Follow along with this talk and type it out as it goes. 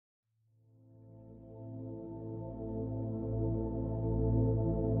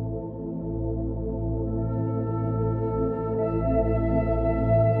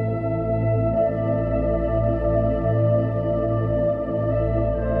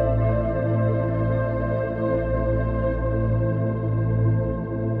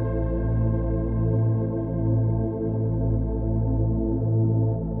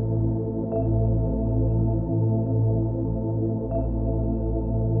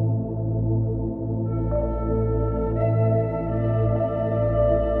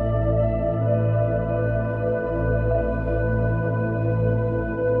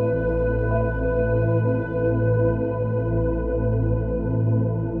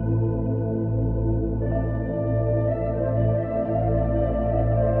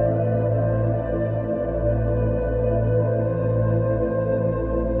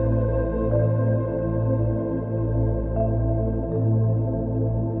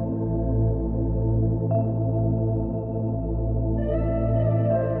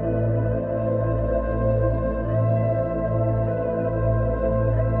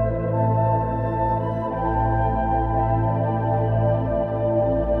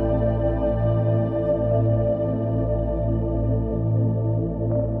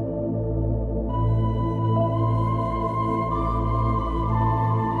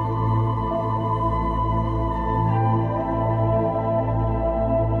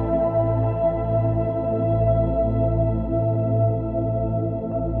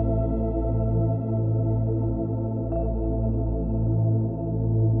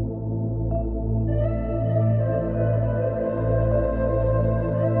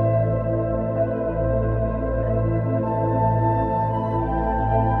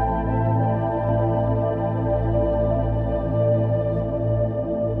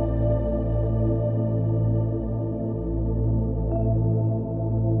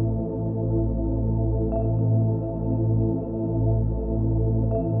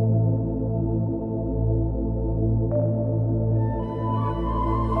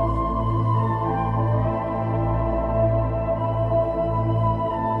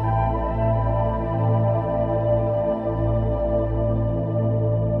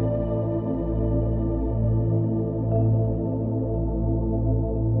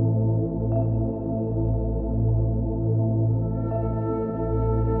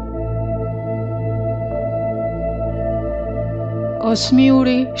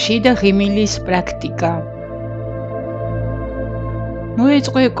კოსმიური შიდა ღიმილის პრაქტიკა.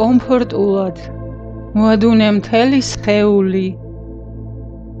 მოეწყო კომფორტულად, მოადუნე მთელი სხეული,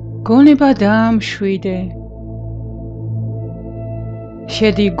 გონება დაამშვიდე,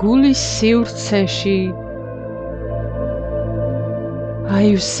 შედი გულის სივრცეში,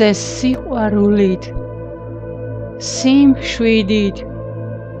 აივსე სიყვარულით, სიმშვიდით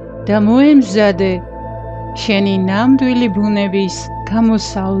და მოემზადე შენი ნამდვილი ბუნების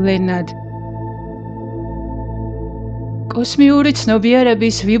გამოსავლენად. კოსმიური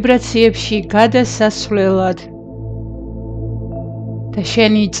ცნობიერების ვიბრაციებში გადასასვლელად და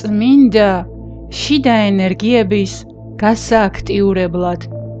შენი წმინდა შიდა ენერგიების გასააქტიურებლად.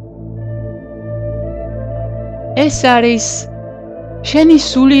 ეს არის შენი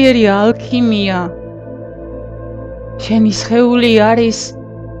სულიერი ალქიმია. შენი სხეული არის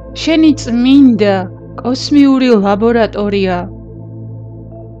შენი წმინდა კოსმიური ლაბორატორია,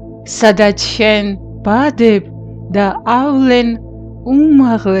 სადაც შენ ბადებ და ავლენ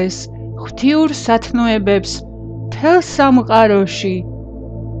უმაღლეს ღვთიურ სათნოებებს მთელ სამყაროში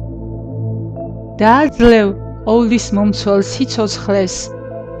და აძლევ ყოვლის მომცვალ სიცოცხლეს,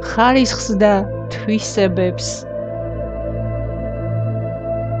 ხარისხს და თვისებებს.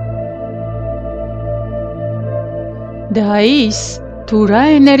 და ის თუ რა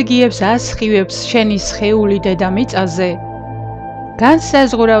ენერგიებს ასხივებს შენი სხეული დედამიწაზე,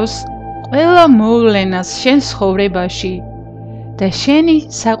 განსაზღვრავს ყველა მოვლენას შენ ცხოვრებაში და შენი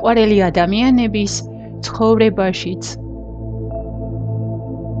საყვარელი ადამიანების ცხოვრებაშიც.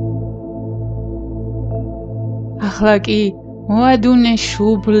 ახლა კი მოადუნე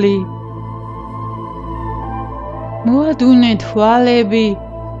შუბლი, მოადუნე თვალები,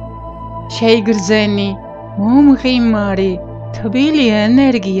 შეიგრძენი მომღიმარი თბილი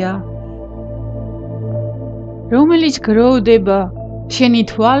ენერგია, რომელიც გროვდება შენი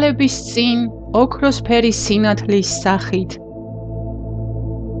თვალების წინ ოქროსფერი სინათლის სახით.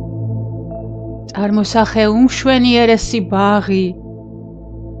 წარმოსახე უმშვენიერესი ბაღი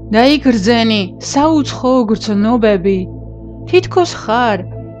და იგრძენი საუცხოო გრძნობები, თითქოს ხარ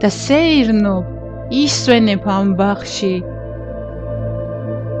და სეირნობ ისვენებ ამ ბაღში.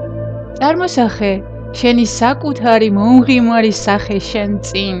 წარმოსახე შენი საკუთარი მომღიმარი სახე შენ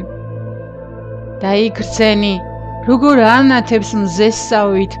წინ და იგრძენი როგორ ანათებს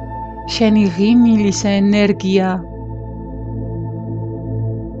მზესავით შენი ღიმილის ენერგია.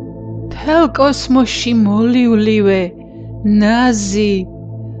 მთელ კოსმოსში მოლივლივე ნაზი,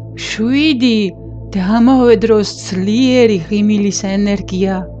 შვიდი და ამავე დროს ძლიერი ღიმილის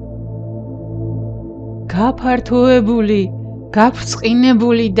ენერგია. გაფართოებული,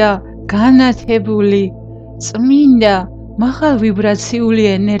 გაბრწყინებული და განათებული, წმინდა, მაღალ ვიბრაციული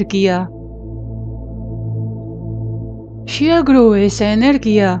ენერგია. შეაგროვე ეს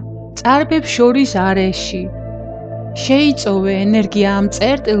ენერგია წარბებს შორის არეში. შეიწოვე ენერგია ამ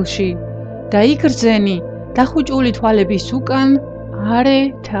წერტილში და იგრძენი დახუჭული თვალების უკან არე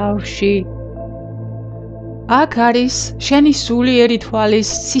თავში. აქ არის შენი სულიერი თვალის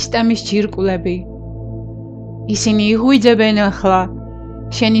სისტემის ჯირკვლები. ისინი იღვიძებენ ახლა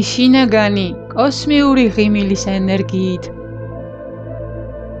შენი შინაგანი კოსმიური ღიმილის ენერგიით.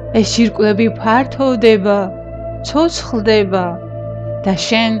 ეს ჯირკვლები ფართოვდება, ცოცხლდება და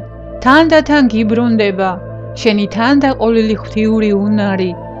შენ თანდათან გიბრუნდება შენი თანდაყოლილი ღვთიური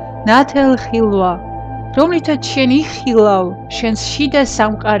უნარი, ნათელხილვა, რომლითაც შენ იხილავ შენს შიდა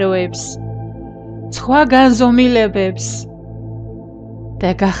სამყაროებს, სხვა განზომილებებს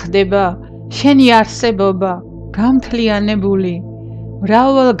და გახდება შენი არსებობა გამთლიანებული,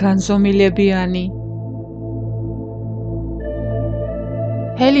 მრავალგანზომილებიანი.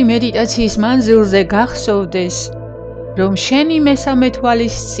 მთელი მედიტაციის მანძილზე გახსოვდეს, რომ შენი მესამე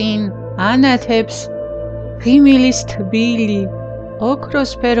თვალის წინ ანათებს ღიმილის თბილი,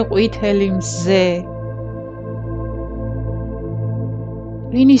 ოქროსფერ ყვითელი მზე.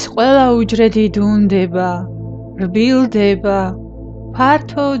 ვინის ყველა უჯრედი დუნდება, რბილდება,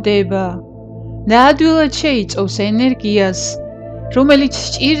 ფართოვდება და ადვილად შეიწოვს ენერგიას, რომელიც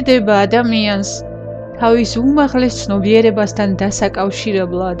სჭირდება ადამიანს თავის უმაღლეს ცნობიერებასთან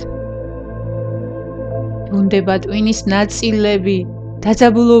დასაკავშირებლად. დუნდება ტვინის ნაწილები,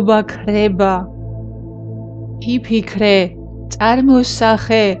 დაძაბულობა ქრება. იფიქრე,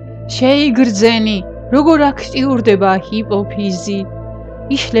 წარმოსახე, შეიგრძენი, როგორ აქტიურდება ჰიპოფიზი,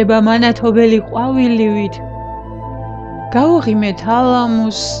 იშლება მანათობელი ყვავილივით. გაუღიმე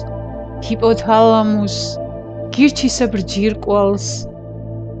თალამუსს, ჰიპოთალამუსს, გირჩისებრ ჯირკვალს,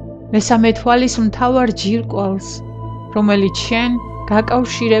 მესამე თვალის მთავარ ჯირკვალს, რომელიც შენ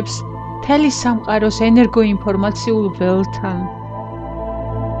გაკავშირებს მთელი სამყაროს ენერგოინფორმაციულ ველთან.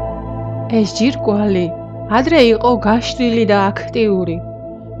 ეს ჯირკვალი ადრე იყო გაშლილი და აქტიური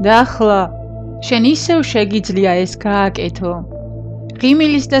და ახლა შენ ისევ შეგიძლია ეს გააკეთო.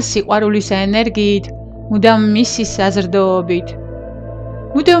 ღიმილის და სიყვარულის ენერგიით, მუდამ მისი საზრდოობით,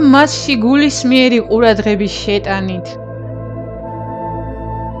 მუდამ მასში გულისმიერი ყურადღების შეტანით.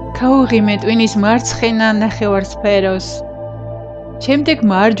 გაუღიმე ტვინის მარცხენა ნახევარსფეროს, შემდეგ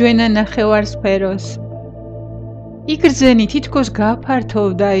მარჯვენა ნახევარსფეროს. იგრძენი თითქოს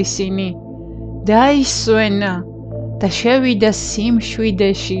გაფართოვდა ისინი, დაისვენა და შევიდა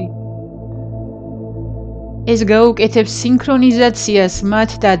სიმშვიდეში. ეს გაუკეთებს სინქრონიზაციას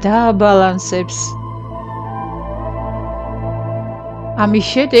მათ და დააბალანსებს. ამის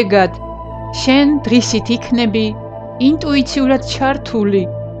შედეგად შენ დღისით იქნები ინტუიციურად ჩართული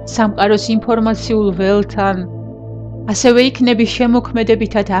სამყაროს ინფორმაციულ ველთან, ასევე იქნები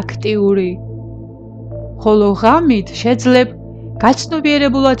შემოქმედებითად აქტიური, ხოლო ღამით შეძლებ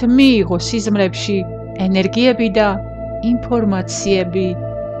გაცნობიერებულად მიიღო სიზმრებში ენერგიები და ინფორმაციები.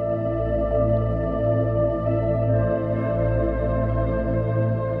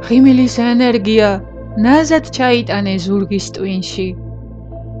 ღიმილის ენერგია ნაზად ჩაიტანე ზურგის ტვინში.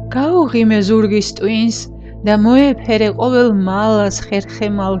 გაუღიმე ზურგის ტვინს და მოეფერე ყოველ მალას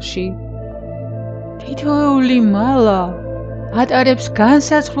ხერხემალში. თითოეული მალა ატარებს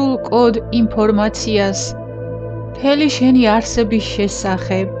განსაზღვრულ კოდ ინფორმაციას მთელი შენი არსების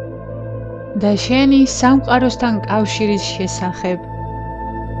შესახებ და შენი სამყაროსთან კავშირის შესახებ.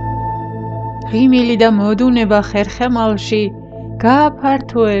 ღიმილი და მოდუნება ხერხემალში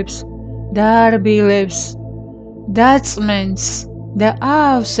გააფართოებს, დაარბილებს, დაწმენს და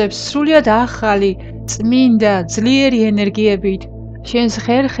აავსებს სრულიად ახალი, წმინდა, ძლიერი ენერგიებით შენს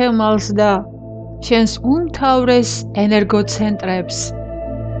ხერხემალს და შენს უმთავრეს ენერგოცენტრებს.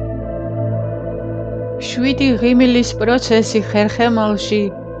 7 ღიმილის პროცესი ხერხემალში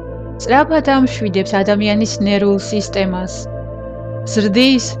სწრაფად ამშვიდებს ადამიანის ნერვულ სისტემას,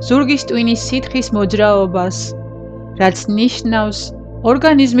 ზრდის ზურგის ტვინის სითხის მოძრაობას, რაც ნიშნავს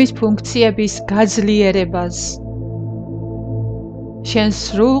ორგანიზმის ფუნქციების გაძლიერებას, შენს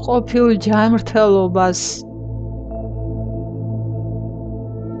სრულყოფილ ჯანმრთელობას.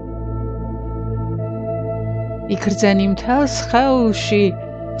 იგრძენი მთელ სხეულში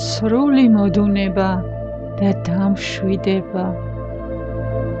სრული მოდუნება და დამშვიდება.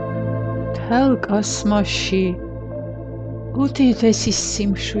 მთელ კოსმოსში უდიდესი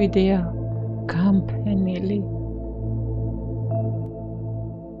სიმშვიდეა გამფენილი.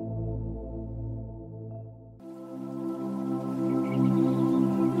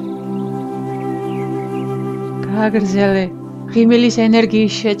 გააგრძელე ღიმილის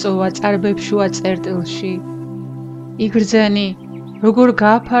ენერგიის შეწოვა წარბებშუა წერტილში. იგრძენი, როგორ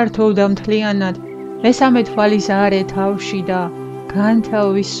გააფართოვდა მთლიანად მესამე თვალის არე თავში და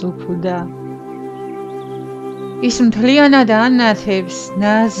განთავისუფლდა. ის მთლიანად ანათებს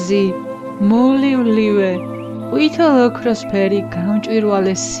ნაზი, მოლივლივე, ყვითელ ოქროსფერი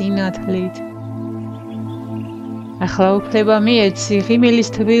გამჭვირვალე სინათლით. ახლა უფლება მიეცი ღიმილის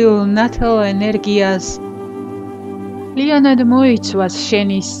თბილ ნათელ ენერგიას მთლიანად მოიცვას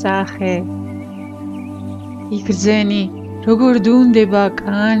შენი სახე. იგრძენი, როგორ დუნდება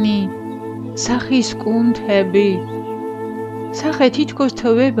კანი, სახის კუნთები, სახე თითქოს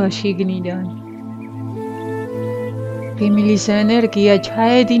თვება შიგნიდან. ღიმილის ენერგია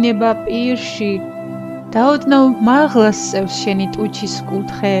ჩაედინება პირში და ოდნავ მაღლა სწევს შენი ტუჩის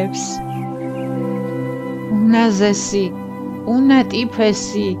კუთხეებს. უნაზესი,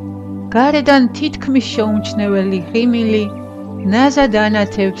 უნატიფესი, გარედან თითქმის შეუმჩნეველი ღიმილი ნაზად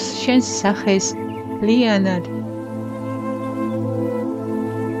ანათებს შენს სახეს მთლიანად.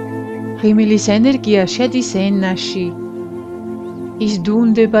 ღიმილის ენერგია შედის ენაში, ის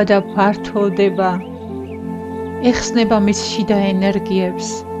დუნდება და ფართოვდება, ეხსნება მის შიდა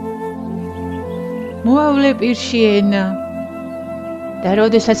ენერგიებს. მოავლე პირში ენა და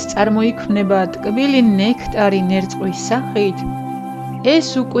როდესაც წარმოიქმნება ტკბილი ნექტარი ნერწყვის სახით, ეს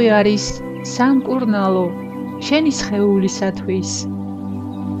უკვე არის სამკურნალო შენი სხეულისათვის.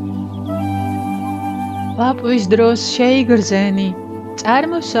 ვაპვის დროს შეიგრძენი,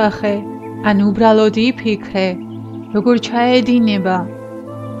 წარმოსახე, ან უბრალოდ იფიქრე, როგორ ჩაედინება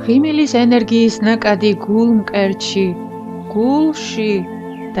ღიმილის ენერგიის ნაკადი გულმკერდში, გულში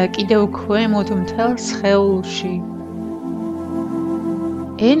და კიდევ ქვემოთ მთელ სხეულში.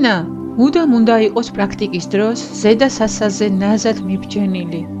 ენა მუდამ უნდა იყოს პრაქტიკის დროს ზედა სასაზე ნაზად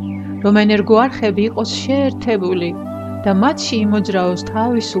მიბჯენილი, რომ ენერგოარხები იყოს შეერთებული და მათში იმოძრაოს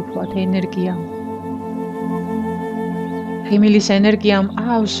თავისუფლად ენერგია. ღიმილის ენერგიამ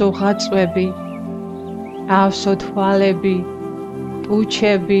აავსო ღაწვები, აავსო თვალები,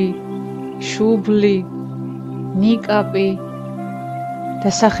 ტუჩები, შუბლი, ნიკაპი და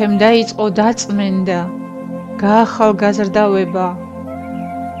სახემ დაიწყო დაწმენდა, გაახალგაზრდავება,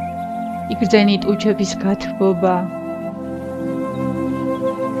 იგრძენი ტუჩების გათბობა.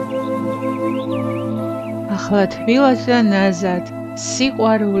 ახლა თბილად და ნაზად,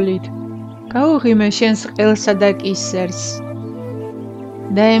 სიყვარულით გაუღიმე შენს ყელსა და კისერს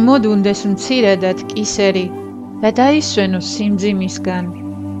და ემოდუნდეს მცირედად კისერი და დაისვენო სიმძიმისგან.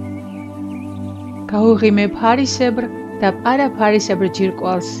 გაუღიმე ფარისებრ და პარაფარისებრ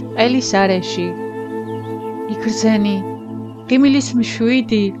ჯირკვალს ყელის არეში. იგრძენი ღიმილის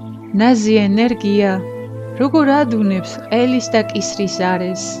მშვიდი ნაზი ენერგია როგორ ადუნებს ყელის და კისრის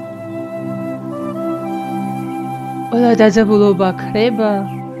არეს. ყველა დაძაბულობა ქრება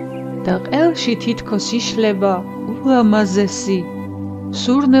და ყელში თითქოს იშლება ულამაზესი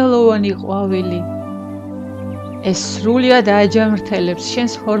სურნელოვანი ყვავილი. ეს სრულიად აჯამრთელებს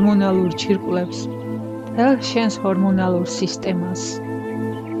შენს ჰორმონალურ ჯირკვლებს, მთელ შენს ჰორმონალურ სისტემას.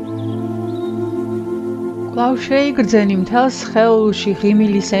 კვლავ შეიგრძენი მთელ სხეულში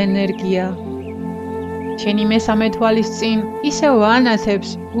ღიმილის ენერგია. შენი მესამე თვალის წინ ისევ ანათებს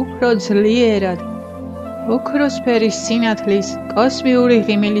უფრო ძლიერად ოქროსფერის სინათლის კოსმიური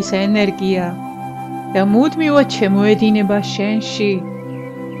ღიმილის ენერგია და მუდმივად შემოედინება შენში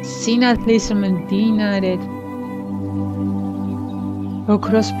სინათლის მდინარედ.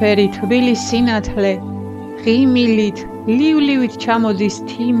 ოქროსფერი თბილი სინათლე ღიმილით ლივლივით ჩამოდის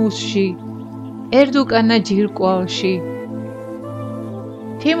თიმუსში, ერდუკანა ჯირკვალში.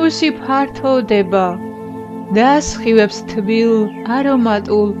 თიმუსი ფართოვდება და ასხივებს თბილ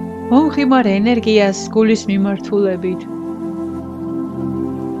არომატულ მომღიმარ ენერგიას გულის მიმართულებით.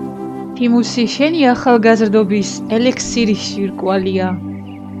 თიმუსი შენი ახალგაზრდობის ელექსირის ჯირკვალია.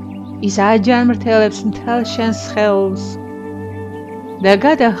 ის აჯამრთელებს მთელ შენს სხეულს და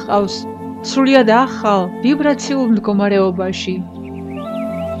გადაჰყავს სრულიად ახალ ვიბრაციულ მდგომარეობაში.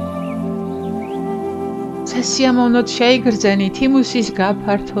 სასიამოვნოდ შეიგრძენი თიმუსის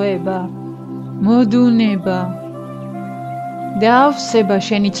გაფართოება, მოდუნება და ავსება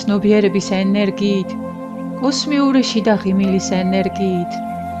შენი ცნობიერების ენერგიით, კოსმიური შიდა ღიმილის ენერგიით.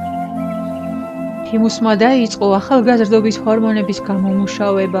 თიმუსმა დაიწყო ახალგაზრდობის ჰორმონების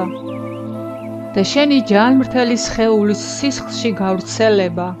გამომუშავება და შენი ჯანმრთელი სხეულის სისხლში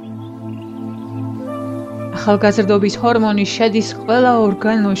გავრცელება. ახალგაზრდობის ჰორმონი შედის ყველა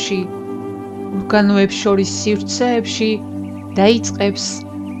ორგანოში, ორგანოებს შორის სივრცეებში და იწყებს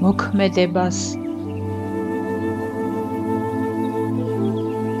მოქმედებას.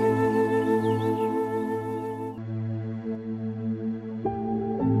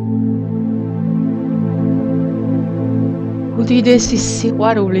 უდიდესი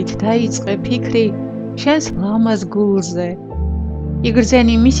სიყვარულით დაიწყე ფიქრი შენს ლამაზ გულზე.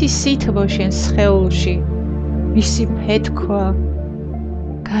 იგრძენი მისი სითბო შენს სხეულში, მისი ფეთქვა.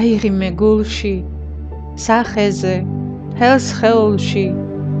 გაიღიმე გულში, სახეზე, მთელ სხეულში.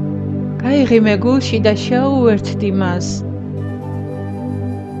 გაიღიმე გულში და შეუერთდი მას.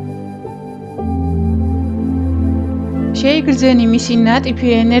 შეიგრძენი მისი ნატიფი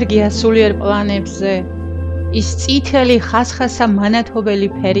ენერგია სულიერ პლანებზე. ის წითელი ხასხასა მანათობელი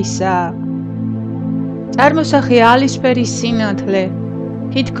ფერისაა. წარმოსახე ალისფერის სინათლე,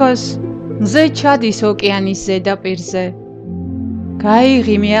 თითქოს მზე ჩადის ოკეანის ზედაპირზე.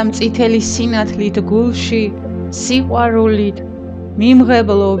 გაიღიმე ამ წითელი სინათლით გულში, სიყვარულით,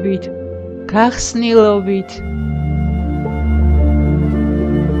 მიმღებლობით, გახსნილობით.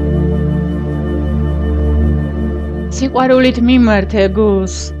 სიყვარულით მიმართე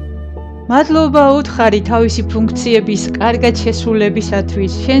გულს. მადლობა უთხარი თავისი ფუნქციების კარგად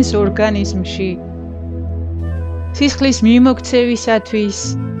შესრულებისათვის შენს ორგანიზმში. სისხლის მიმოქცევისათვის,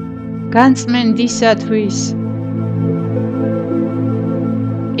 განწმენდისათვის.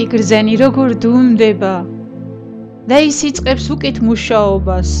 იგრძენი როგორ დუმდება და ის იწყებს უკეთ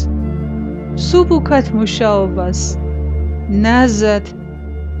მუშაობას, სუბუქად მუშაობას, ნაზად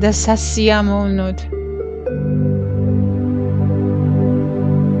და სასიამოვნოდ.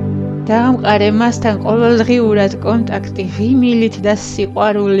 დაამყარე მასთან ყოველდღიურად კონტაქტი ღიმილით და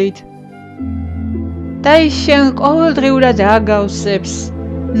სიყვარულით. და ის შენ ყოველდღიურად აგავსებს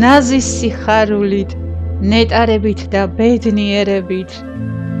ნაზის სიხარულით, ნეტარებით და ბედნიერებით.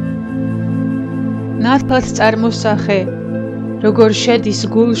 ნათლად წარმოსახე, როგორ შედის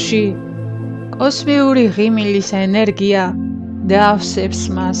გულში კოსმიური ღიმილის ენერგია და ავსებს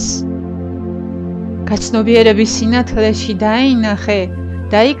მას. გაცნობიერების სინათლეში დაინახე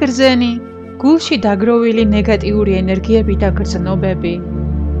და იგრძენი გულში დაგროვილი ნეგატიური ენერგიები და გრძნობები.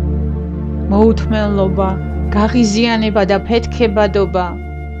 მოუთმენლობა, გაღიზიანება და ფეთქებადობა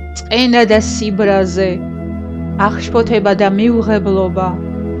წყენა და სიბრაზე, აღშფოთება და მიუღებლობა.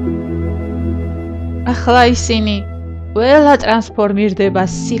 ახლა ისინი ყველა ტრანსფორმირდება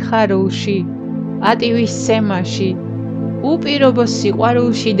სიხარულში, პატივისცემაში, უპირობო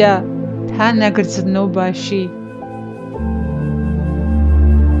სიყვარულში და თანაგრძნობაში.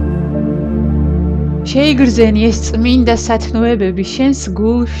 შეიგრძენი ეს წმინდა სათნოებები შენს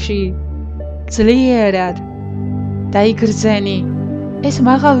გულში, ძლიერად და იგრძენი ეს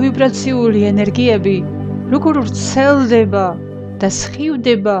მაღალვიბრაციული ენერგიები, როგორ ვრცელდება და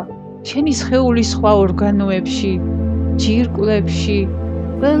სხივდება შენი სხეულის სხვა ორგანოებში, ჯირკვლებში,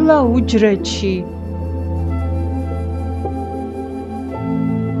 ყველა უჯრედში.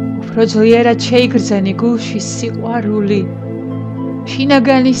 უფრო ძლიერად შეიგრძენი გულში სიყვარული,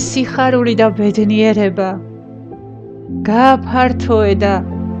 შინაგანი სიხარული და ბედნიერება. გააფართოე და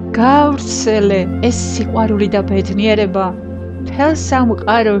გაავრცელე ეს სიყვარული და ბედნიერება მთელ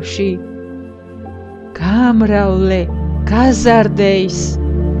სამყაროში. გაამრავლე, გაზარდე ის.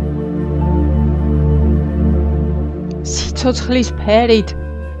 სიცოცხლის ფერით,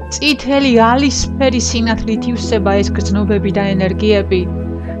 წითელი ალისფერი სინათლით ივსება ეს გრძნობები და ენერგიები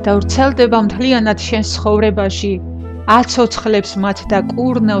და ვრცელდება მთლიანად შენ ცხოვრებაში, აცოცხლებს მათ და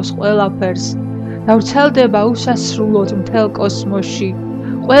კურნავს ყველაფერს და ვრცელდება უსასრულოდ მთელ კოსმოსში,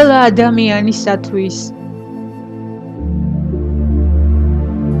 ყველა ადამიანისათვის.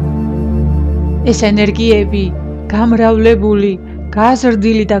 ეს ენერგიები, გამრავლებული,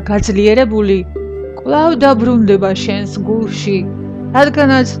 გაზრდილი და გაძლიერებული, კვლავ დაბრუნდება შენს გულში,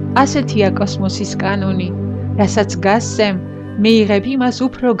 რადგანაც ასეთია კოსმოსის კანონი, რასაც გასცემ, მიიღებ იმას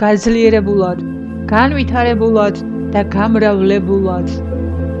უფრო გაძლიერებულად, განვითარებულად და გამრავლებულად.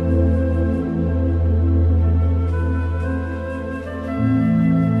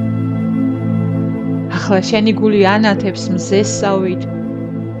 ახლა შენი გული ანათებს მზესავით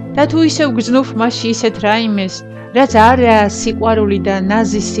და თუ ისევ გრძნობ მასში ისეთ რაიმეს, რაც არაა სიყვარული და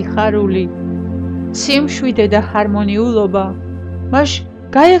ნაზი სიხარული, სიმშვიდე და ჰარმონიულობა, მაშ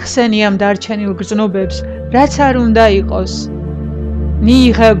გაიხსენი ამ დარჩენილ გრძნობებს, რაც არ უნდა იყოს.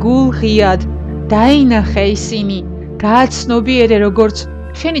 მიიღე გულღიად, დაინახე ისინი, გააცნობიერე როგორც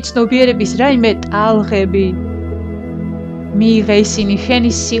შენი ცნობიერების რაიმე ტალღები. მიიღე ისინი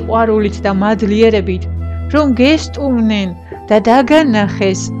შენი სიყვარულით და მადლიერებით, რომ გესტუმნენ და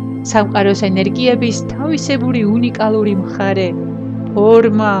დაგანახეს სამყაროს ენერგიების თავისებური უნიკალური მხარე,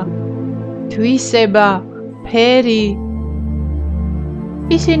 ფორმა, თვისება, ფერი.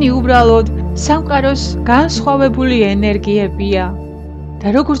 ისინი უბრალოდ სამყაროს განსხვავებული ენერგიებია და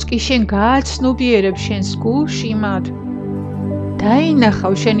როგორც კი შენ გააცნობიერებ შენს გულში მათ,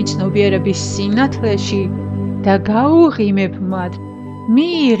 დაინახავ შენი ცნობიერების სინათლეში და გაუღიმებ მათ,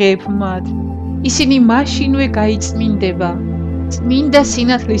 მიიღებ მათ, ისინი მაშინვე გაიწმინდება, წმინდა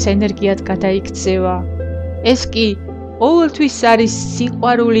სინათლის ენერგიად გადაიქცევა. ეს კი ყოველთვის არის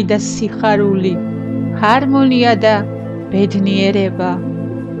სიყვარული და სიხარული, ჰარმონია და ბედნიერება.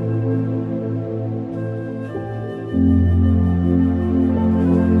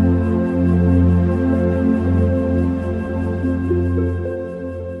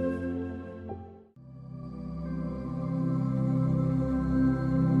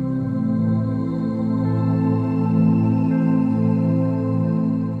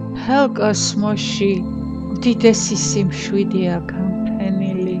 მთელ კოსმოსში უდიდესი სიმშვიდეა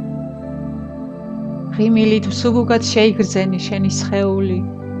გამფენილი. ღიმილით მსუბუქად შეიგრძენი შენი სხეული.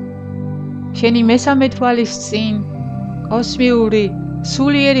 შენი მესამე თვალის წინ კოსმიური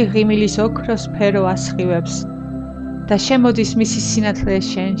სულიერი ღიმილის ოქროს სფერო ასხივებს და შემოდის მისი სინათლე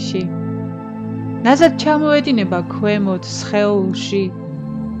შენში. ნაზად ჩამოედინება ქვემოთ სხეულში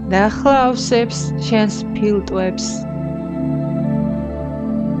და ახლა ავსებს შენს ფილტვებს.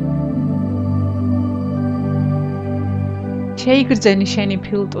 შეიგრძენი შენი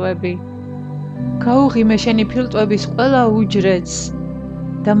ფილტვები, გაუღიმე შენი ფილტვების ყველა უჯრედს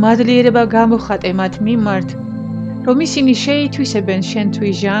და მადლიერება გამოხატე მათ მიმართ, რომ ისინი შეითვისებენ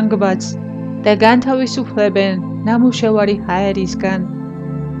შენთვის ჟანგბადს და განთავისუფლებენ ნამუშევარი ჰაერისგან,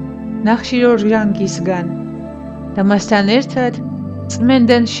 ნახშირორ ჟანგისგან და მასთან ერთად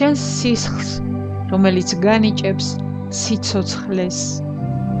წმენდნენ შენს სისხლს, რომელიც განიჭებს სიცოცხლეს.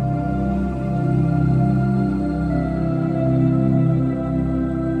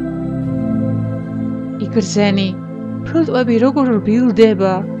 იგრძენი, ფილტვები როგორ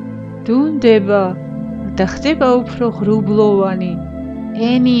რბილდება, დუნდება და ხდება უფრო ღრუბლოვანი,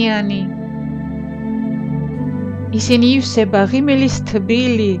 ენიანი. ისინი ივსება ღიმილის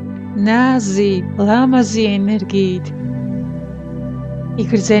თბილი, ნაზი, ლამაზი ენერგიით.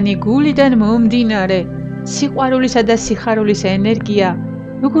 იგრძენი გულიდან მომდინარე, სიყვარულისა და სიხარულის ენერგია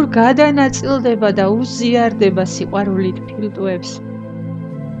როგორ გადანაწილდება და უზიარდება სიყვარულით ფილტვებს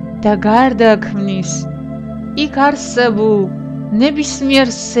და გარდაქმნის იქ არსებულ ნებისმიერ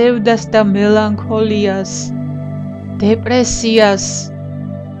სევდას და მელანქოლიას, დეპრესიას,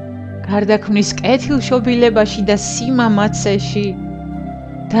 გარდაქმნის კეთილშობილებაში და სიმამაცეში,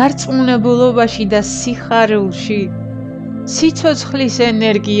 დარწმუნებულობაში და სიხარულში, სიცოცხლის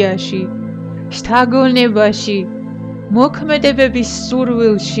ენერგიაში, შთაგონებაში, მოქმედებების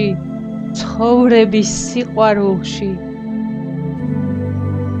სურვილში, ცხოვრების სიყვარულში.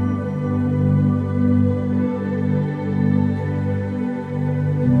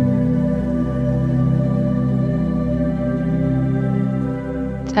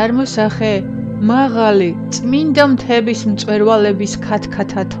 წარმოსახე მაღალი წმინდა მთების მწვერვალების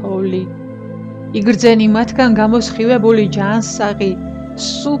ქათქათა თოვლი. იგრძენი მათგან გამოსხივებული ჯანსაღი,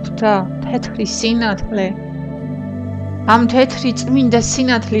 სუფთა, თეთრი სინათლე. ამ თეთრი წმინდა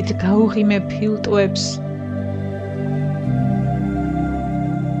სინათლით გაუღიმე ფილტვებს.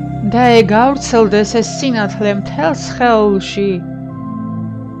 და გავრცელდეს ეს სინათლე მთელ სხეულში.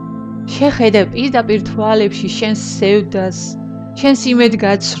 შეხედე პირდაპირ თვალებში შენს სევდას, შენს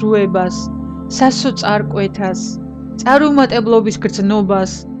იმედგაცრუებას, სასოწარკვეთას, წარუმატებლობის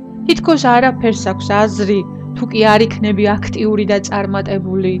გრძნობას, თითქოს არაფერს აქვს აზრი, თუ კი არ იქნები აქტიური და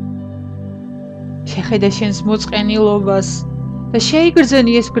წარმატებული. შეხედე შენს მოწყენილობას და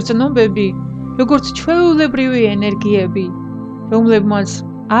შეიგრძენი ეს გრძნობები, როგორც ჩვეულებრივი ენერგიები, რომლებმაც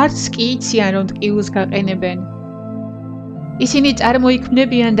არც კი იციან, რომ ტკივილს გაყენებენ. ისინი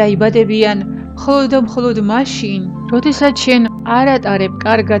წარმოიქმნებიან და იბადებიან მხოლოდ მაშინ, როდესაც შენ არ ატარებ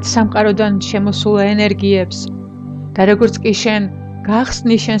კარგად სამყაროდან შემოსულ ენერგიებს და როგორც კი შენ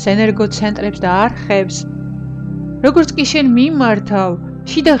გახსნი შენს ენერგოცენტრებს და არხებს, როგორც კი შენ მიმართავ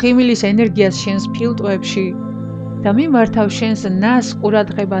შიდა ღიმილის ენერგიას შენს ფილტვებში და მიმართავ შენს ნას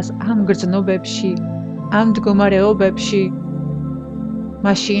ყურადღებას ამ გრძნობებში, ამ მდგომარეობებში,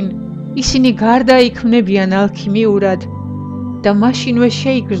 მაშინ ისინი გარდაიქმნებიან ალქიმიურად და მაშინვე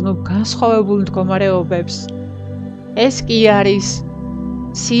შეიგრძნობ განსხვავებულ მდგომარეობებს. ეს კი არის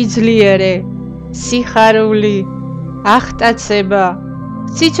სიძლიერე, სიხარული, აღტაცება,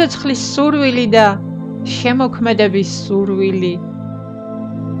 სიცოცხლის სურვილი და შემოქმედების სურვილი.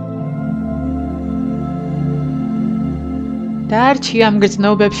 დარჩი ამ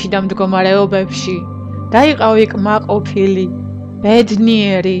გრძნობებში და მდგომარეობებში, დაიყავ იქ მაყოფილი,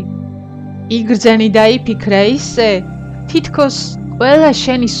 ბედნიერი, იგრძენი და იფიქრე ისე, თითქოს ყველა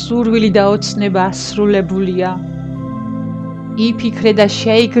შენი სურვილი და ოცნება ასრულებულია. იფიქრე და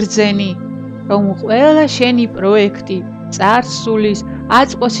შეიგრძენი, რომ ყველა შენი პროექტი, წარსულის,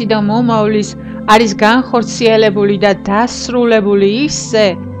 აწყვოსი და მომავლის არის განხორციელებული და დასრულებული ისე,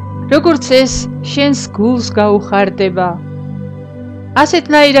 როგორც ეს შენს გულს გაუხარდება.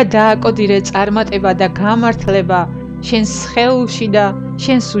 ასეთნაირად დააკოდირე წარმატება და გამართლება შენს სხეულში და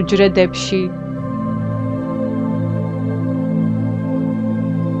შენს უჯრედებში.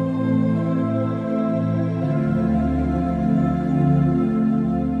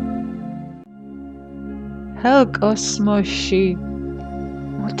 ჰელ კოსმოსში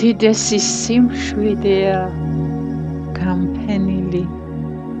უდიდესი სიმშვიდეა გამფენილი.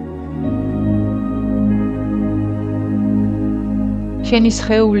 შენი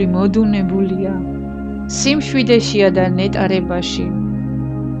სხეული მოდუნებულია სიმშვიდეშია და ნეტარებაში.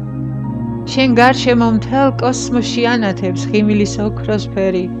 შენ გარშემო მთელ კოსმოსში ანათებს ღიმილის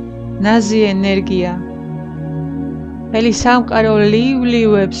ოქროსფერი, ნაზი ენერგია. მთელი სამყარო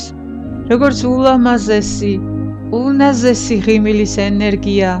ლივლივებს, როგორც ულამაზესი, უნაზესი ღიმილის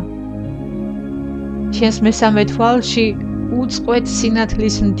ენერგია. შენს მესამე თვალში უწყვეტ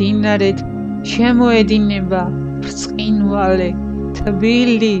სინათლის მდინარედ შემოედინება ბრწყინვალე,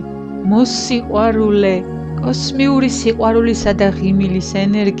 თბილი, მოსიყვარულე, კოსმიური სიყვარულისა და ღიმილის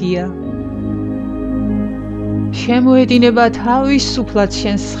ენერგია. შემოედინება თავისუფლად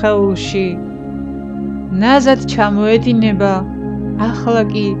შენს სხეულში. ნაზად ჩამოედინება, ახლა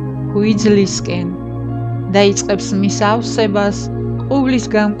კი გვიძლისკენ და იწყებს მის ავსებას ყუვლის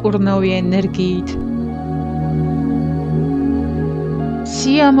განკურნავი ენერგიით.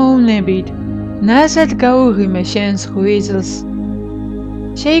 სიამოვნებით ნაზად გაუღიმე შენს ღვიძლს.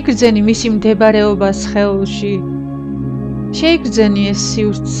 შეიგრძენი მისი მდებარეობა სხეულში. შეიგრძენი ეს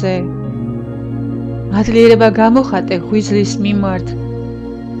სივრცე. მადლიერება გამოხატე ღვიძლის მიმართ.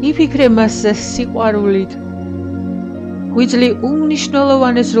 იფიქრე მასზე სიყვარულით. ღვიძლი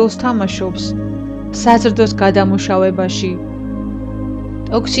უმნიშვნელოვანეს როლს თამაშობს საზრდოს გადამუშავებაში,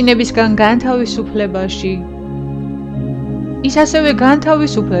 ტოქსინებისგან განთავისუფლებაში. ის ასევე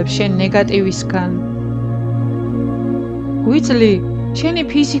განთავისუფლებს შენ ნეგატივისგან. ღვიძლი შენი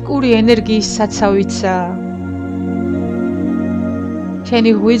ფიზიკური ენერგიის საცავიცა.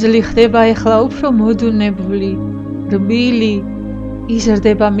 შენი ღვიძლი ხდება ეხლა უფრო მოდუნებული, რბილი,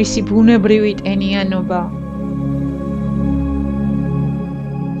 იზრდება მისი ბუნებრივი ტენიანობა.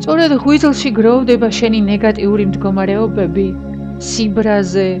 სწორედ ღვიძლში გროვდება შენი ნეგატიური მდგომარეობები,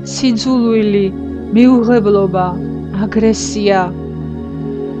 სიბრაზე, სიძულვილი, მიუღებლობა, აგრესია.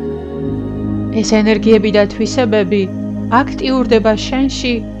 ეს ენერგიები და თვისებები აქტიურდება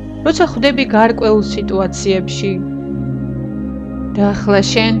შენში, როცა ხვდები გარკვეულ სიტუაციებში. და ახლა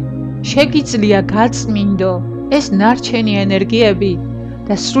შენ შეგიძლია გაწმინდო ეს ნარჩენი ენერგიები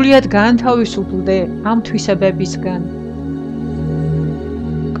და სრულიად განთავისუფლდე ამ თვისებებისგან.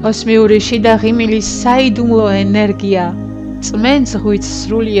 კოსმიური შიდა ღიმილის საიდუმლო ენერგია წმენს ღვიძლს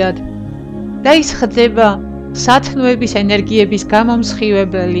სრულიად და ის ხდება სათნოების ენერგიების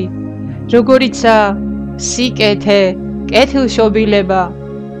გამომსხივებელი, როგორიცაა სიკეთე, კეთილშობილება,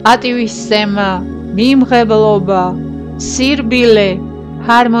 პატივისცემა, მიმღებლობა, სირბილე,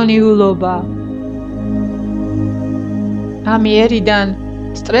 ჰარმონიულობა. ამიერიდან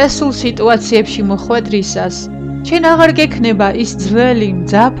სტრესულ სიტუაციებში მოხვედრისას შენ აღარ გექნება ის ძველი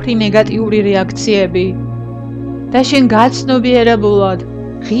მძაფრი ნეგატიური რეაქციები და შენ გაცნობიერებულად,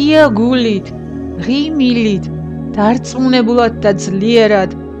 ღია გულით, ღიმილით, დარწმუნებულად და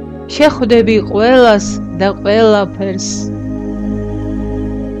ძლიერად შეხვდები ყველას და ყველაფერს.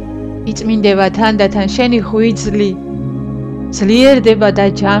 იწმინდება თანდათან შენი ღვიძლი, ძლიერდება და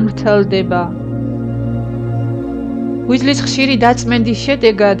ჯანმრთელდება. ღვიძლის ხშირი დაწმენდის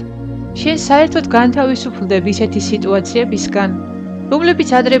შედეგად შენ საერთოდ განთავისუფლდებ ისეთი სიტუაციებისგან, რომლებიც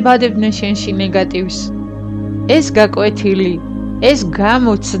ადრე ბადებდნენ შენში ნეგატივს. ეს გაკვეთილი, ეს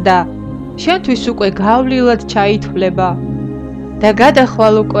გამოცდა შენთვის უკვე გავლილად ჩაითვლება და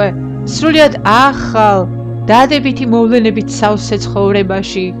გადახვალ უკვე სრულიად ახალ, დადებითი მოვლენებით სავსე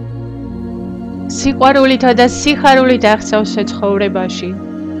ცხოვრებაში, სიყვარულითა და სიხარულით აღსავსე ცხოვრებაში.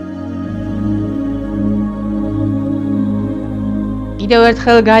 კიდევ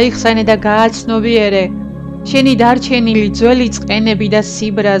ერთხელ გაიხსენე და გააცნობიერე შენი დარჩენილი ძველი წყენები და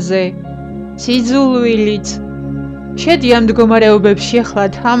სიბრაზე, სიძულვილიც. შედი ამ მდგომარეობებში ახლა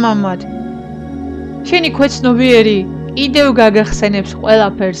თამამად. შენი ქვეცნობიერი კიდევ გაგახსენებს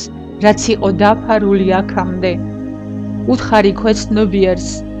ყველაფერს, რაც იყო დაფარული აქამდე. უთხარი ქვეცნობიერს,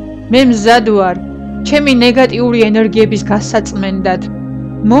 მე მზად ვარ ჩემი ნეგატიური ენერგიების გასაწმენდად.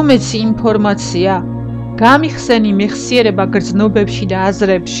 მომეცი ინფორმაცია, გამიხსენი მეხსიერება გრძნობებში და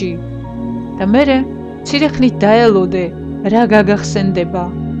აზრებში და მერე მცირე ხნით დაელოდე რა გაგახსენდება.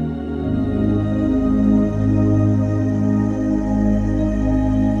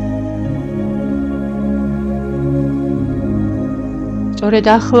 სწორედ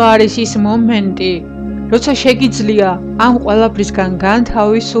ახლა არის ის მომენტი, როცა შეგიძლია ამ ყველაფრისგან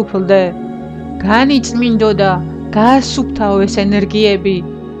განთავისუფლდე, განიწმინდო და გაასუფთავო ეს ენერგიები,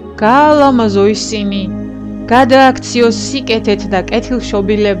 გაალამაზო ისინი, გადააქციო სიკეთეთ და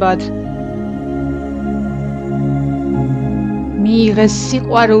კეთილშობილებად. მიიღეს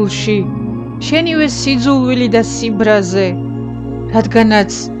სიყვარულში, შენივე სიძულვილი და სიბრაზე,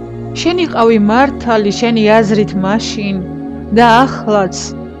 რადგანაც შენ იყავი მართალი შენი აზრით მაშინ და ახლაც,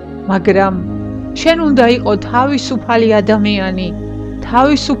 მაგრამ შენ უნდა იყო თავისუფალი ადამიანი,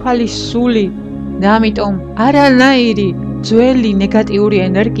 თავისუფალი სული და ამიტომ არანაირი ძველი ნეგატიური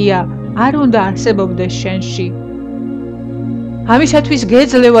ენერგია არ უნდა არსებობდეს შენში. ამისათვის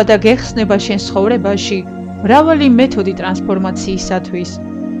გეძლევა და გეხსნება შენ ცხოვრებაში მრავალი მეთოდი ტრანსფორმაციისათვის.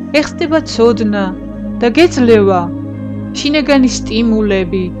 ეხსნება ცოდნა და გეძლევა შინაგანი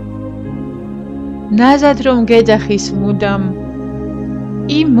სტიმულები. ნაზად რომ გეძახის მუდამ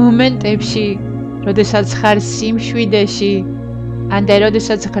იმ მომენტებში, როდესაც ხარ სიმშვიდეში, ან და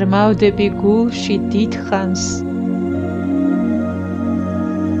როდესაც ღრმავდები გულში დიდხანს.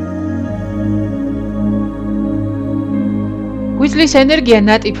 ღვიძლის ენერგია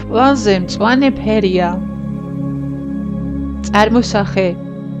ნატიფ პლანზე მწვანე ფერია. წარმოსახე,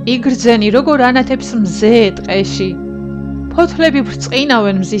 იგრძენი როგორ ანათებს მზე ტყეში. ფოთლები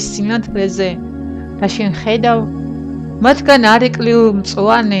ბრწყინავენ მზის სინათლეზე და შენ ხედავ მათგან არეკლილ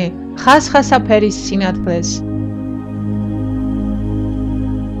მწვანე ხასხასა ფერის სინათლეს.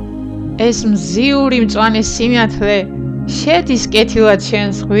 ეს მზიური მწვანე სინათლე შედის კეთილად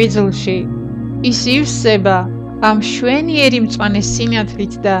შენს ღვიძლში. ის ივსება ამ შვენიერი მწვანე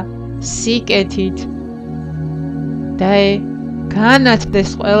სინათლით და სიკეთით. დაე განათდეს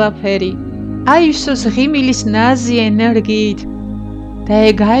ყველაფერი, აივსოს ღიმილის ნაზი ენერგიით და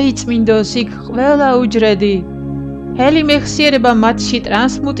გაიწმინდოს იქ ყველა უჯრედი. ჰელი მეხსიერება მათში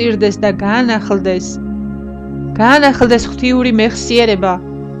ტრანსმუტირდეს და განახლდეს. გაანახლდეს ღვთიური მეხსიერება,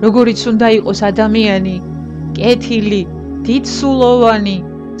 როგორიც უნდა იყოს ადამიანი, კეთილი, დიდსულოვანი,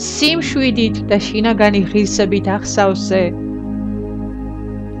 სიმშვიდით და შინაგანი ღირსებით აღსავსე.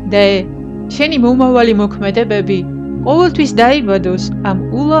 და შენი მომავალი მოქმედებები ყოველთვის დაიბადოს ამ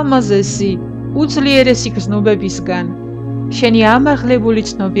ულამაზესი, უძლიერესი გრძნობებისგან, შენი ამაღლებული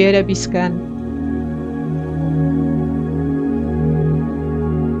ცნობიერებისგან.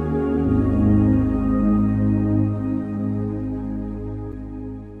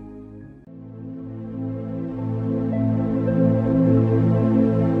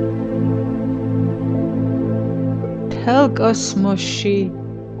 მთელ კოსმოსში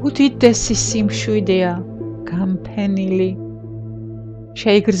უდიდესი სიმშვიდეა გამფენილი.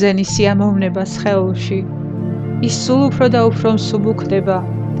 შეიგრძენი სიამოვნება სხეულში. ის სულ უფრო და უფრო მსუბუქდება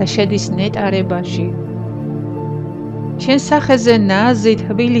და შედის ნეტარებაში. შენს სახეზე ნაზი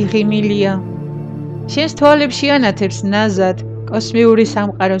თბილი ღიმილია. შენს თვალებში ანათებს ნაზად კოსმიური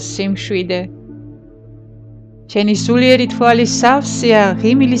სამყაროს სიმშვიდე. შენი სულიერი თვალი სავსეა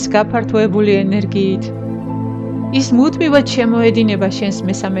ღიმილის გაფართოებული ენერგიით. ის მუდმივად შემოედინება შენს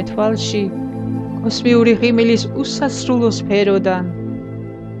მესამე თვალში, კოსმიური ღიმილის უსასრულო სფეროდან.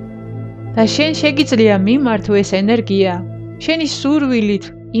 და შენ შეგიძლია მიმართო ეს ენერგია შენი სურვილით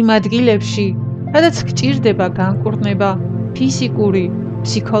იმ ადგილებში, სადაც გჭირდება განკურნება ფიზიკური,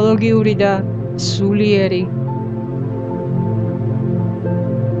 ფსიქოლოგიური და სულიერი.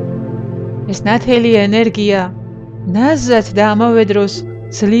 ეს ნათელი ენერგია ნაზად და ამავე დროს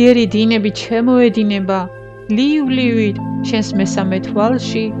ძლიერი დინებით შემოედინება ლივ-ლივით შენს მესამე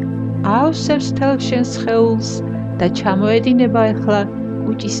თვალში, ავსებს თელ შენს სხეულს და ჩამოედინება ახლა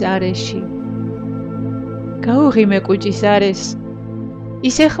კუჭის არეში. გაუღიმე კუჭის არეს.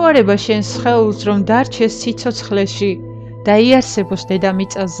 ის ეხმარება შენს სხეულს, რომ დარჩეს სიცოცხლეში და იარსებოს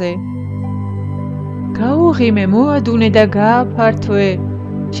დედამიწაზე. გაუღიმე, მოადუნე და გააფართოე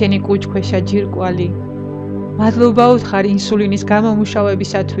შენი კუჭქვეშა ჯირკვალი. მადლობა უთხარ ინსულინის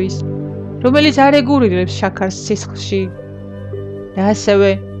გამომუშავებისათვის, რომელიც არეგულირებს შაქარს სისხლში. და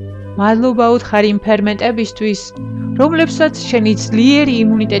ასევე მადლობა უთხარ იმ ფერმენტებისთვის, რომლებსაც შენი ძლიერი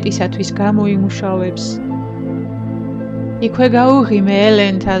იმუნიტეტისათვის გამოიმუშავებს. იქვე გაუღიმე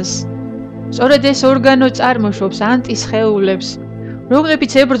ელენთას. სწორედ ეს ორგანო წარმოშობს ანტისხეულებს,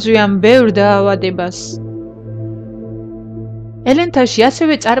 რომლებიც ებრძვიან ბევრ დაავადებას. ელენთაში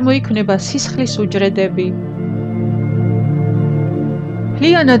ასევე წარმოიქმნება სისხლის უჯრედები.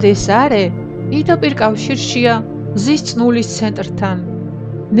 მთლიანად ეს არე პირდაპირ კავშირშია მზის წყნულის ცენტრთან,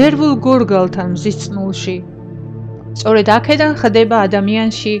 ნერვულ გორგალთან მზის წყნულში. სწორედ აქედან ხდება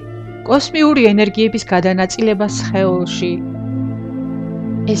ადამიანში კოსმიური ენერგიების გადანაწილება სხეულში.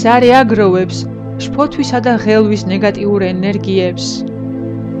 ეს არე აგროვებს შფოთვისა და ღელვის ნეგატიურ ენერგიებს.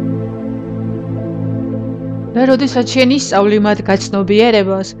 და როდესაც შენ ისწავლი მათ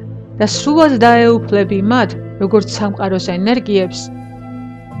გაცნობიერებას და სრულად დაეუფლები მათ, როგორც სამყაროს ენერგიებს,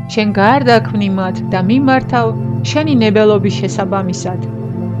 შენ გარდაქმნი მათ და მიმართავ შენი ნებელობის შესაბამისად.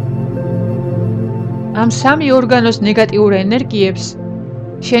 ამ სამი ორგანოს ნეგატიურ ენერგიებს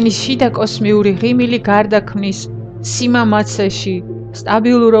შენი შიდა კოსმიური ღიმილი გარდაქმნის სიმამაცეში,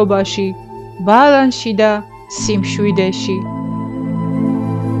 სტაბილურობაში, ბალანსში და სიმშვიდეში.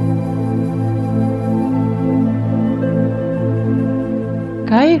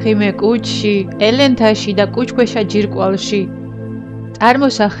 გაიღიმე კუჭში, ელენთაში და კუჭქვეშა ჯირკვალში.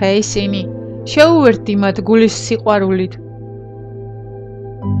 წარმოსახე ისინი, შეუერთდი მათ გულის სიყვარულით.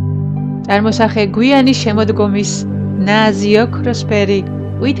 წარმოსახე გვიანი შემოდგომის ნაზი ოქროსფერი,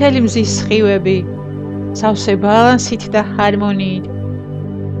 ყვითელი მზის სხივები, სავსე ბალანსით და ჰარმონიით.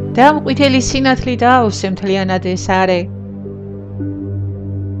 და ამ ყვითელი სინათლით აავსე მთლიანად ეს არე.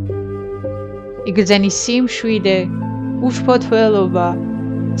 იგრძენი სიმშვიდე, უშფოთველობა,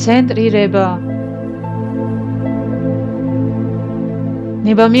 ცენტრირება.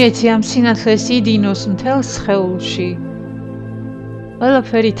 ნება მიეცი ამ სინათლეს იდინოს მთელ სხეულში.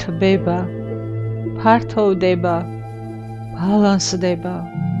 ყველაფერი თბება, ფართოვდება, ბალანსდება.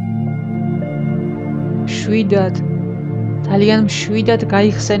 შვიდად, ძალიან მშვიდად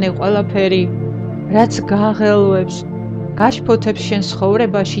გაიხსენე ყველაფერი, რაც გაღელვებს, გაშფოთებს შენ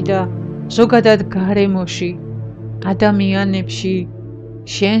ცხოვრებაში და ზოგადად გარემოში, ადამიანებში,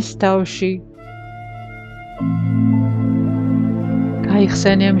 შენს თავში.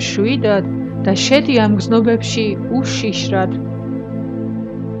 გაიხსენე მშვიდად და შედი ამ გრძნობებში უშიშრად.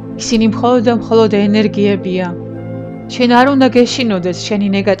 ისინი მხოლოდ და მხოლოდ ენერგიებია. შენ არ უნდა გეშინოდეს შენი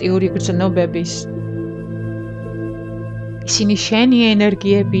ნეგატიური გრძნობების. ისინი შენი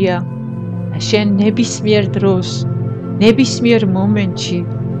ენერგიებია და შენ ნებისმიერ დროს, ნებისმიერ მომენტში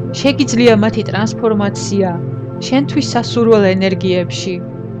შეგიძლია მათი ტრანსფორმაცია შენთვის სასურველ ენერგიებში.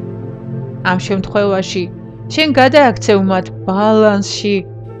 ამ შემთხვევაში შენ გადააქცევ მათ ბალანსში,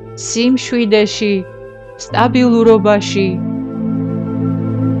 სიმშვიდეში, სტაბილურობაში.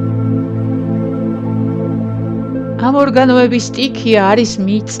 ამ ორგანოების სტიქია არის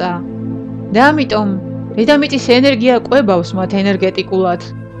მიწა და ამიტომ დედამიწის ენერგია კვებავს მათ ენერგეტიკულად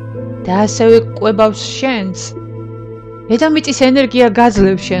და ასევე კვებავს შენს. დედამიწის ენერგია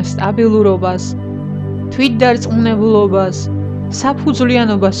გაძლევს შენ სტაბილურობას, თვითდარწმუნებულობას,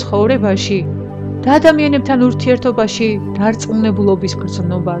 საფუძვლიანობას ცხოვრებაში და ადამიანებთან ურთიერთობაში დარწმუნებულობის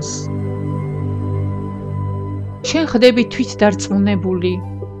გრძნობას. შენ ხდები თვითდარწმუნებული.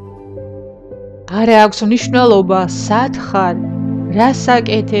 არ აქვს მნიშვნელობა სად ხარ, რას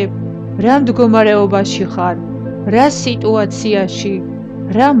აკეთებ, რა მდგომარეობაში ხარ, რა სიტუაციაში,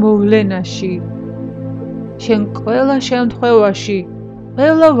 რა მოვლენაში. შენ ყველა შემთხვევაში,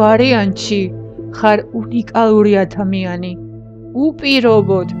 ყველა ვარიანტში ხარ უნიკალური ადამიანი,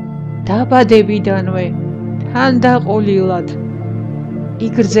 უპირობოდ, დაბადებიდანვე, თანდაყოლილად.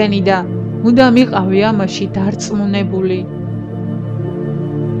 იგრძენი და მუდამ იყავი ამაში დარწმუნებული.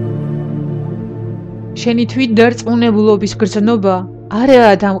 შენი თვითდარწმუნებულობის გრძნობა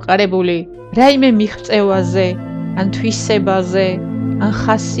არაა დამყარებული რაიმე მიღწევაზე, ან თვისებაზე, ან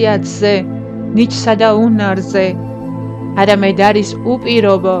ხასიათზე, ნიჭსა და უნარზე, არამედ არის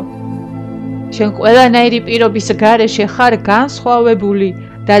უპირობო. შენ ყველანაირი პირობის გარეშე ხარ განსხვავებული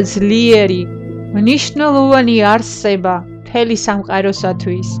და ძლიერი, მნიშვნელოვანი არსება მთელი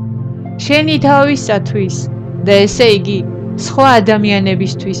სამყაროსათვის, შენი თავისათვის და ესე იგი სხვა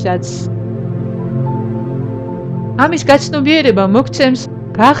ადამიანებისთვისაც. ამის გაცნობიერება მოგცემს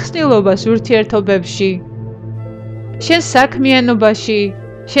გახსნილობას ურთიერთობებში, შენს საქმიანობაში,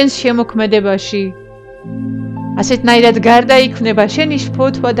 შენს შემოქმედებაში. ასეთნაირად გარდაიქმნება შენი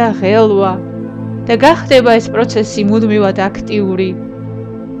შფოთვა და ღელვა და გახდება ეს პროცესი მუდმივად აქტიური.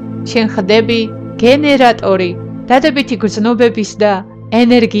 შენ ხდები გენერატორი დადებითი გრძნობების და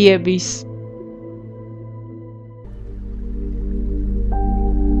ენერგიების.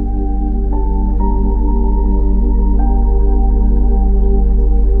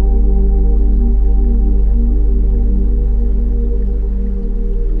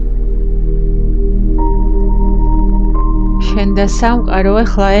 შენ და სამყარო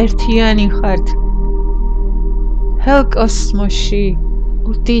ახლა ერთიანი ხართ. ჰელ კოსმოსში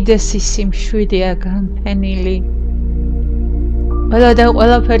უდიდესი სიმშვიდეა განფენილი. ყველა და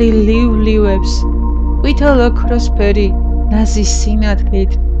ყველაფერი ლივლივებს, ყვითელ ოქროსფერი ნაზი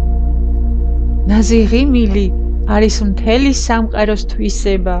სინათლით. ნაზი ღიმილი არის მთელი სამყაროს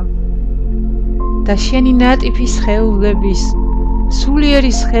თვისება და შენი ნატიფი სხეულების,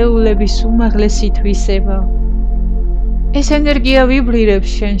 სულიერი სხეულების უმაღლესი თვისება. ეს ენერგია ვიბრირებს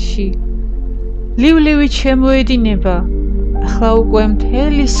შენში. ლივლივით შემოედინება ახლა უკვე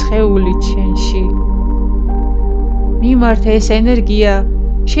მთელი სხეულით შენში. მიმართ ეს ენერგია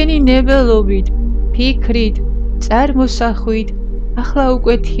შენი ნებელობით, ფიქრით, წარმოსახვით ახლა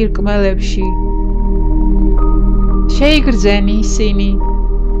უკვე თირკმელებში. შეიგრძენი ისინი,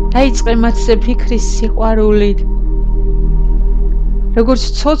 დაიწყე მათზე ფიქრის სიყვარულით, როგორც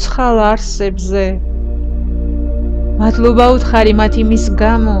ცოცხალ არსებზე. მადლობა უთხარი მათ იმის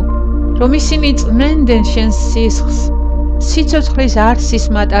გამო, რომ ისინი წმენდნენ შენს სისხლს, სიცოცხლის არსის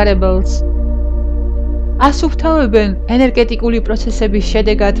მატარებელს. ასუფთავებენ ენერგეტიკული პროცესების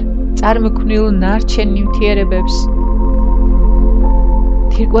შედეგად წარმოქმნილ ნარჩენ ნივთიერებებს.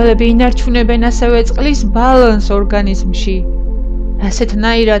 თირკმელები ინარჩუნებენ ასევე წყლის ბალანს ორგანიზმში.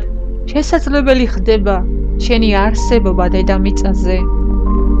 ასეთნაირად შესაძლებელი ხდება შენი არსებობა დედამიწაზე.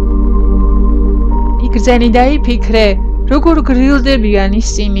 იგრძენი და იფიქრე, როგორ გრილდებიან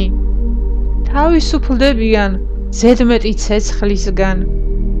ისინი. თავისუფლდებიან ზედმეტი ცეცხლისგან.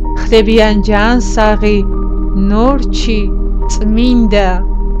 ხდებიან ჯანსაღი, ნორჩი, წმინდა.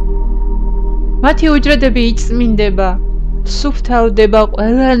 მათი უჯრედები იწმინდება, სუფთავდება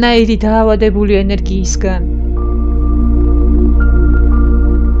ყველანაირი დაავადებული ენერგიისგან.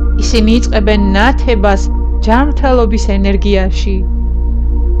 ისინი იწყებენ ნათებას ჯანმრთელობის ენერგიაში.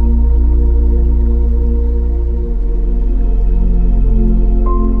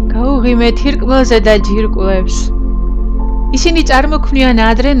 გაუღიმე თირკმელზე და ჯირკვლებს. ისინი წარმოქმნიან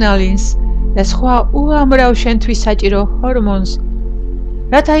ადრენალინს და სხვა უამრავ შენთვის საჭირო ჰორმონს,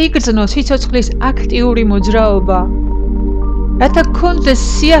 რათა იგრძნოს სიცოცხლის აქტიური მოძრაობა, რათა გქონდეს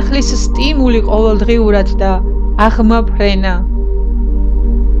სიახლის სტიმული ყოველდღიურად და აღმაფრენა.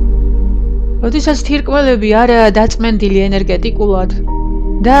 როდესაც თირკმელები არაა დაწმენდილი ენერგეტიკულად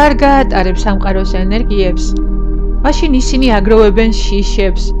და არ გაატარებს სამყაროს ენერგიებს, მაშინ ისინი აგროვებენ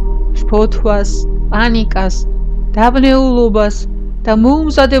შიშებს, შფოთვას, პანიკას დაბნეულობას და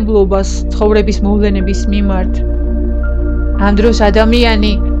მოუმზადებლობას ცხოვრების მოვლენების მიმართ. ამ დროს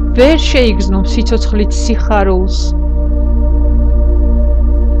ადამიანი ვერ შეიგრძნობს სიცოცხლით სიხარულს.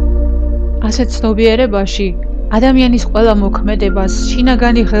 ასეთ ცნობიერებაში ადამიანის ყველა მოქმედებას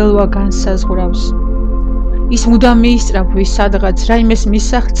შინაგანი ღელვა განსაზღვრავს. ის მუდამ მიისწრაფვის სადღაც რაიმეს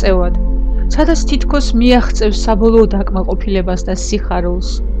მისაღწევად, სადაც თითქოს მიაღწევს საბოლოო დაკმაყოფილებას და სიხარულს.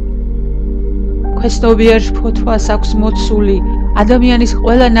 ქვეცნობიერ ფოთვას აქვს მოცული ადამიანის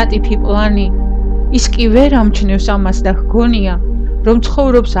ყველა ნატიფი პლანი, ის კი ვერ ამჩნევს ამას და ჰგონია, რომ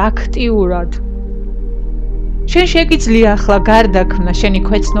ცხოვრობს აქტიურად. შენ შეგიძლია ახლა გარდაქმნა შენი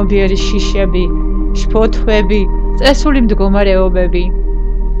ქვეცნობიერი შიშები, შფოთვები, სტრესული მდგომარეობები.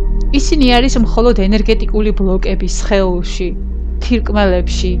 ისინი არის მხოლოდ ენერგეტიკული ბლოკები სხეულში,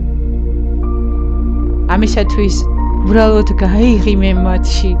 თირკმელებში. ამისათვის უბრალოდ გაიღიმე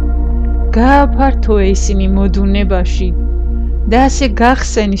მათში, გააფართოე ისინი მოდუნებაში და ასე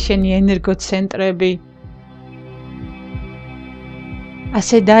გახსენი შენი ენერგოცენტრები.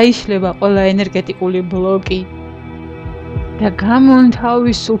 ასე დაიშლება ყველა ენერგეტიკული ბლოკი და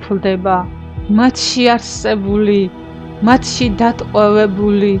გამონთავისუფლდება მათში არსებული, მათში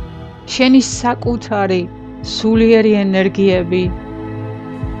დატყვევებული შენი საკუთარი სულიერი ენერგიები.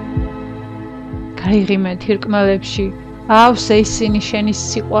 გაიღიმე თირკმელებში, ავსე ისინი შენი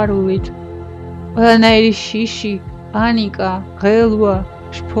სიყვარულით. ყველანაირი შიში, პანიკა, ღელვა,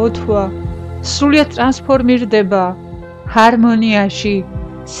 შფოთვა სრულიად ტრანსფორმირდება ჰარმონიაში,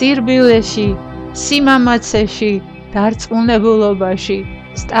 სირბილეში, სიმამაცეში, დარწმუნებულობაში,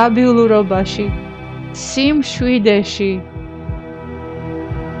 სტაბილურობაში, სიმშვიდეში.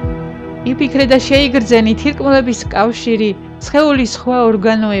 იფიქრე და შეიგრძენი თირკმლების კავშირი სხეულის სხვა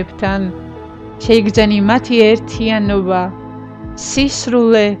ორგანოებთან. შეიგრძენი მათი ერთიანობა,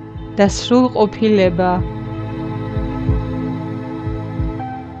 სისრულე და სრულყოფილება.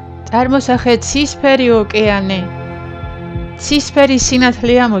 წარმოსახე ცისფერი ოკეანე. ცისფერი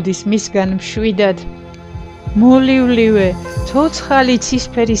სინათლე ამოდის მისგან მშვიდად. მოლივლივე, ცოცხალი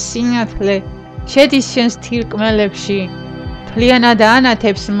ცისფერი სინათლე შედის შენს თირკმელებში, მთლიანად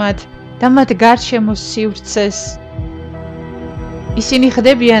ანათებს მათ და მათ გარშემო სივრცეს. ისინი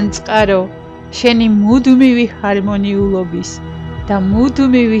ხდებიან წყარო შენი მუდმივი ჰარმონიულობის და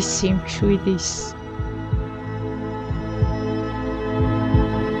მუდმივი სიმშვიდის.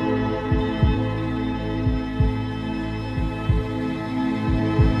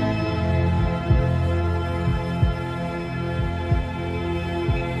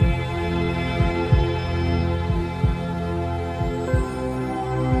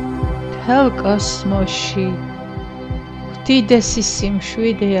 მთელ კოსმოსში უდიდესი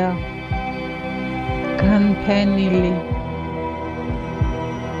სიმშვიდეა განფენილი.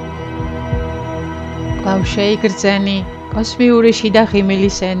 კვლავ შეიგრძენი კოსმიური შიდა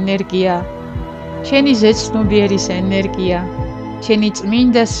ღიმილის ენერგია, შენი ზეცნობიერის ენერგია, შენი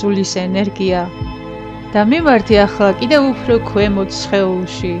წმინდა სულის ენერგია და მიმართე ახლა კიდევ უფრო ქვემოთ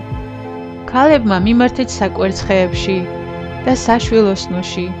სხეულში. ქალებმა მიმართეთ საკვერცხეებში და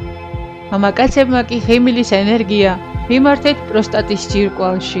საშვილოსნოში. მამაკაცებმა კი ღიმილის ენერგია მიმართეთ პროსტატის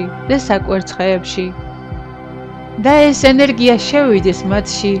ჯირკვალში და საკვერცხეებში. და ეს ენერგია შევიდეს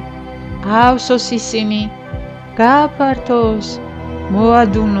მათში, ავსოს ისინი, გააფართოს,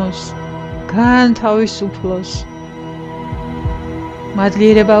 მოადუნოს, გაანთავისუფლოს.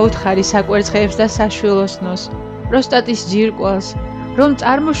 მადლიერება უთხარი საკვერცხეებს და საშვილოსნოს, პროსტატის ჯირკვალს, რომ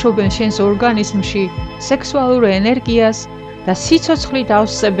წარმოშობენ შენს ორგანიზმში სექსუალურ ენერგიას და სიცოცხლით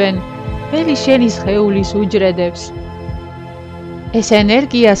ავსებენ მთელი შენი სხეულის უჯრედებს. ეს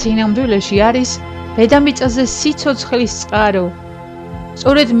ენერგია სინამდვილეში არის დედამიწაზე სიცოცხლის წყარო.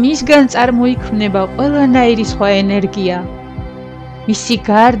 სწორედ მისგან წარმოიქმნება ყველანაირი სხვა ენერგია. მისი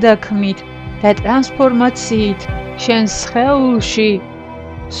გარდაქმნით და ტრანსფორმაციით შენს სხეულში,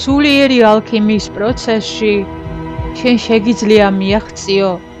 სულიერი ალქიმიის პროცესში, შენ შეგიძლია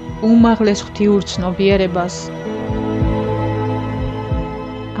მიაღწიო უმაღლეს ღვთიურ-ცნობიერებას.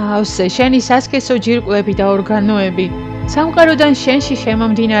 ავსე შენი სასქესო ჯირკვლები და ორგანოები სამყაროდან შენში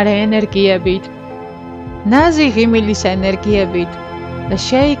შემომდინარე ენერგიებით, ნაზი ღიმილის ენერგიებით და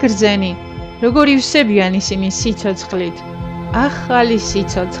შეიგრძენი, როგორ ივსებიან ისინი სიცოცხლით, ახალი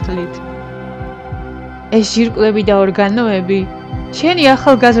სიცოცხლით. ეს ჯირკვლები და ორგანოები შენი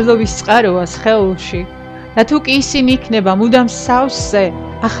ახალგაზრდობის წყაროა სხეულში და თუ კი ისინი იქნება მუდამ სავსე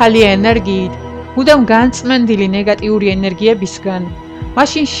ახალი ენერგიით, მუდამ განწმენდილი ნეგატიური ენერგიებისგან,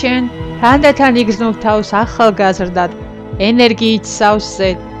 მაშინ შენ თანდათან იგრძნობ თავს ახალგაზრდად, ენერგიით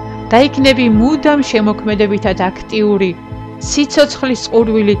სავსედ და იქნები მუდამ შემოქმედებითად აქტიური, სიცოცხლის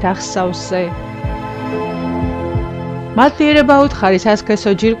ყურვილით ახსავსე. მათლიერება უთხარის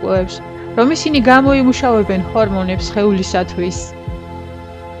ასქესო ჯირკვლებს, რომ ისინი გამოიმუშავებენ ჰორმონებს სხეულისათვის.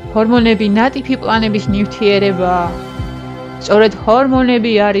 ჰორმონები ნატიფი პლანების ნივთიერებაა. სწორედ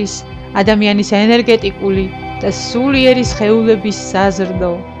ჰორმონები არის ადამიანის ენერგეტიკული და სულიერი სხეულების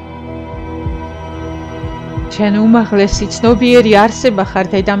საზრდო. შენ უმაღლესი ცნობიერი არსება ხარ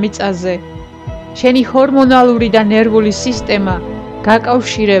დედამიწაზე. შენი ჰორმონალური და ნერვული სისტემა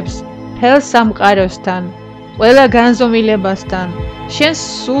გაკავშირებს მთელ სამყაროსთან, ყველა განზომილებასთან, შენ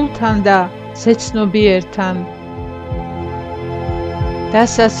სულთან და ზეცნობიერთან.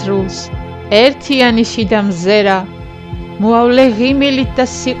 დასასრულს ერთიანი შიდა მზერა მოავლე ღიმილით და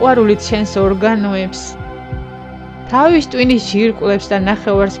სიყვარულით შენს ორგანოებს, თავის ტვინის ჯირკვლებს და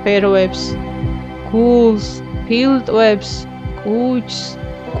ნახევარსფეროებს, გულს, ფილტვებს, კუჭს,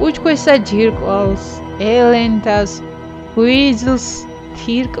 კუჭქვესა ჯირკვალს, ელენტას, გვიზლს,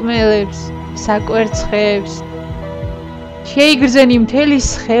 თირკმელებს, საკვერცხეებს. შეიგრძენი მთელი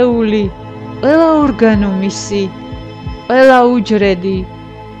სხეული, ყველა ორგანო მისი, ყველა უჯრედი,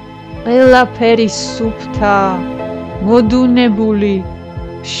 ყველაფერი სუფთა, მოდუნებული,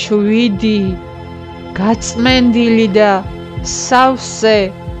 შვიდი, გაწმენდილი და სავსე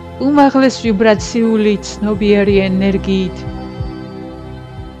უმაღლეს ვიბრაციული ცნობიერი ენერგიით.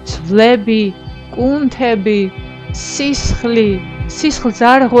 ძვლები, კუნთები,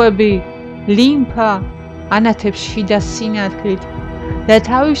 სისხლძარღვები, ლიმფა ანათებს შიდა სინათლით და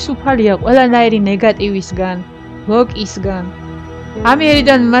თავისუფალია ყველანაირი ნეგატივისგან, ბლოკისგან.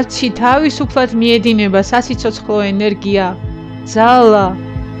 ამიერიდან მათში თავისუფლად მიედინება სასიცოცხლო ენერგია, ძალა.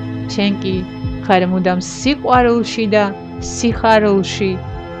 შენ კი ხარ მუდამ სიყვარულში და სიხარულში,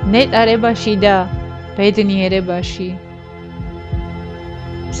 ნეტარებაში და ბედნიერებაში.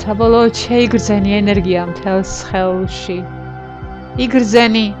 საბოლოოდ შეიგრძენი ენერგია მთელ სხეულში.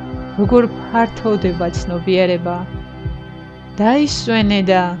 იგრძენი, როგორ ფართოვდება ცნობიერება. დაისვენე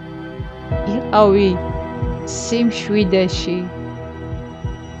და იყავი სიმშვიდეში.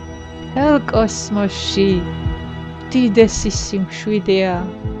 მთელ კოსმოსში უდიდესი სიმშვიდეა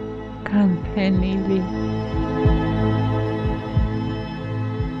განფენილი.